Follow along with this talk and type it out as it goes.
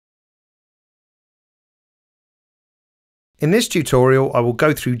In this tutorial, I will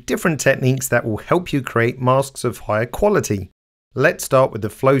go through different techniques that will help you create masks of higher quality. Let's start with the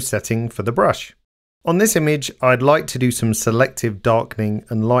flow setting for the brush. On this image, I'd like to do some selective darkening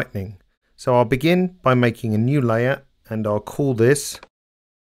and lightening. So I'll begin by making a new layer and I'll call this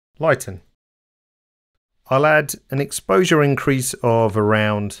Lighten. I'll add an exposure increase of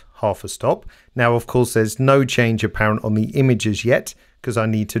around half a stop. Now, of course, there's no change apparent on the images yet because I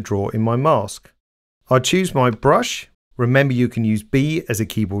need to draw in my mask. I'll choose my brush. Remember, you can use B as a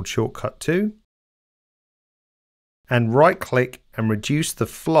keyboard shortcut too. And right click and reduce the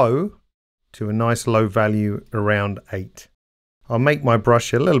flow to a nice low value around 8. I'll make my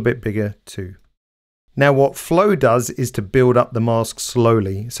brush a little bit bigger too. Now what flow does is to build up the mask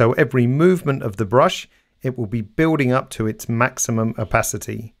slowly. So every movement of the brush, it will be building up to its maximum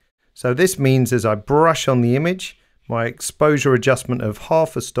opacity. So this means as I brush on the image, my exposure adjustment of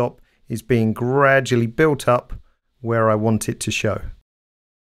half a stop is being gradually built up where I want it to show.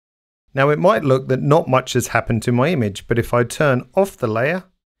 Now it might look that not much has happened to my image, but if I turn off the layer,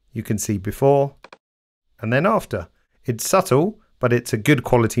 you can see before and then after. It's subtle, but it's a good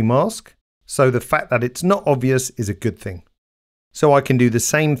quality mask. So the fact that it's not obvious is a good thing. So I can do the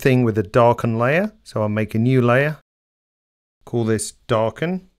same thing with a darken layer. So I'll make a new layer, call this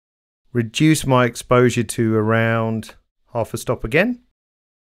darken, reduce my exposure to around half a stop again.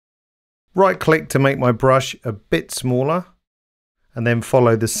 Right click to make my brush a bit smaller and then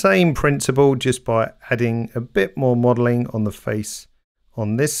follow the same principle just by adding a bit more modeling on the face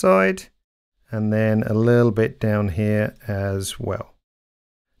on this side and then a little bit down here as well.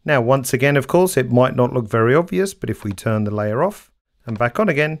 Now once again, of course, it might not look very obvious, but if we turn the layer off and back on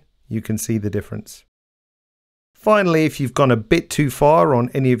again, you can see the difference. Finally, if you've gone a bit too far on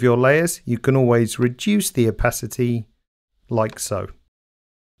any of your layers, you can always reduce the opacity like so.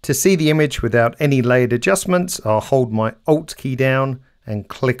 To see the image without any layered adjustments, I'll hold my Alt key down and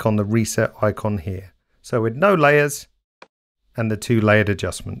click on the reset icon here. So with no layers and the 2 layered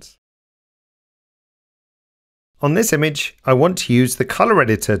adjustments. On this image, I want to use the color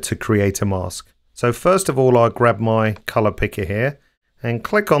editor to create a mask. So first of all, I'll grab my color picker here and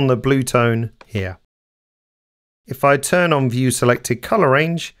click on the blue tone here. If I turn on View Selected Color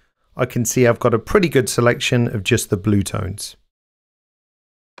Range, I can see I've got a pretty good selection of just the blue tones.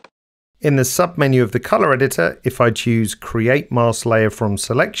 In the submenu of the color editor, if I choose Create Mask Layer from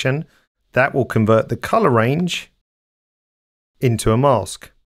Selection, that will convert the color range into a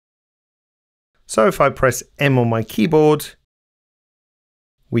mask. So if I press M on my keyboard,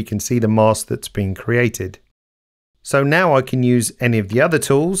 we can see the mask that's been created. So now I can use any of the other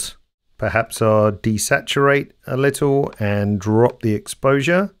tools. Perhaps I'll desaturate a little and drop the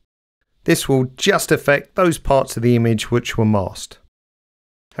exposure. This will just affect those parts of the image which were masked.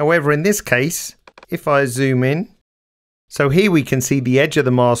 However, in this case, if I zoom in, so here we can see the edge of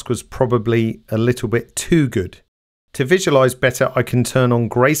the mask was probably a little bit too good. To visualize better, I can turn on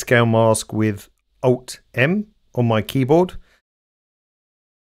Grayscale Mask with Alt-M on my keyboard.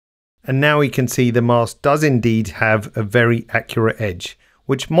 And now we can see the mask does indeed have a very accurate edge,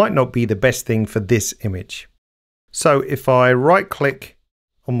 which might not be the best thing for this image. So if I right click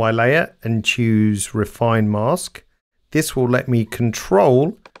on my layer and choose Refine Mask, this will let me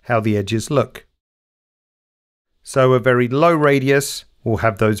control how the edges look. So a very low radius will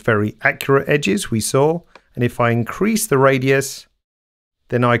have those very accurate edges we saw. And if I increase the radius,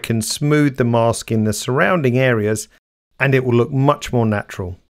 then I can smooth the mask in the surrounding areas and it will look much more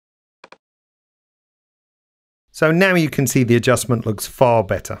natural. So now you can see the adjustment looks far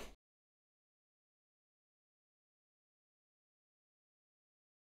better.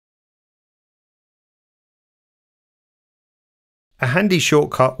 A handy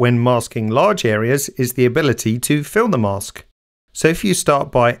shortcut when masking large areas is the ability to fill the mask. So if you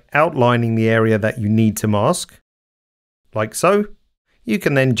start by outlining the area that you need to mask, like so, you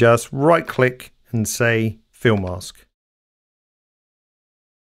can then just right click and say Fill Mask.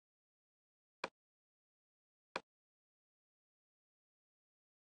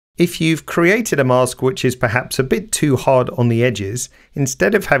 If you've created a mask which is perhaps a bit too hard on the edges,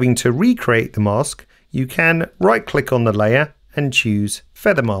 instead of having to recreate the mask, you can right click on the layer and choose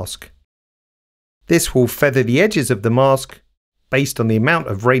Feather Mask. This will feather the edges of the mask based on the amount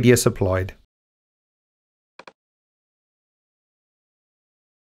of radius applied.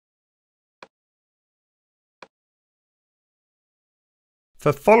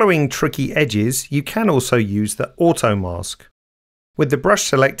 For following tricky edges, you can also use the Auto Mask. With the brush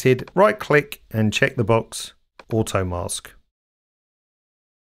selected, right click and check the box Auto Mask.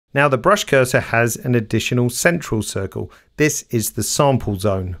 Now the brush cursor has an additional central circle. This is the sample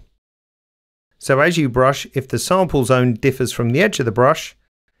zone. So as you brush, if the sample zone differs from the edge of the brush,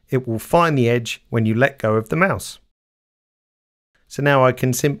 it will find the edge when you let go of the mouse. So now I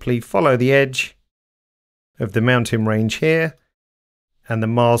can simply follow the edge of the mountain range here, and the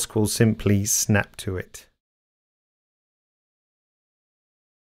mask will simply snap to it.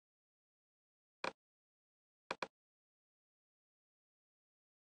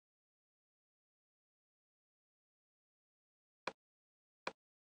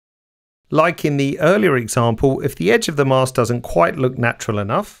 Like in the earlier example, if the edge of the mask doesn't quite look natural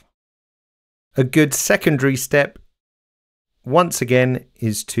enough, a good secondary step, once again,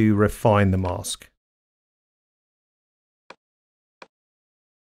 is to refine the mask.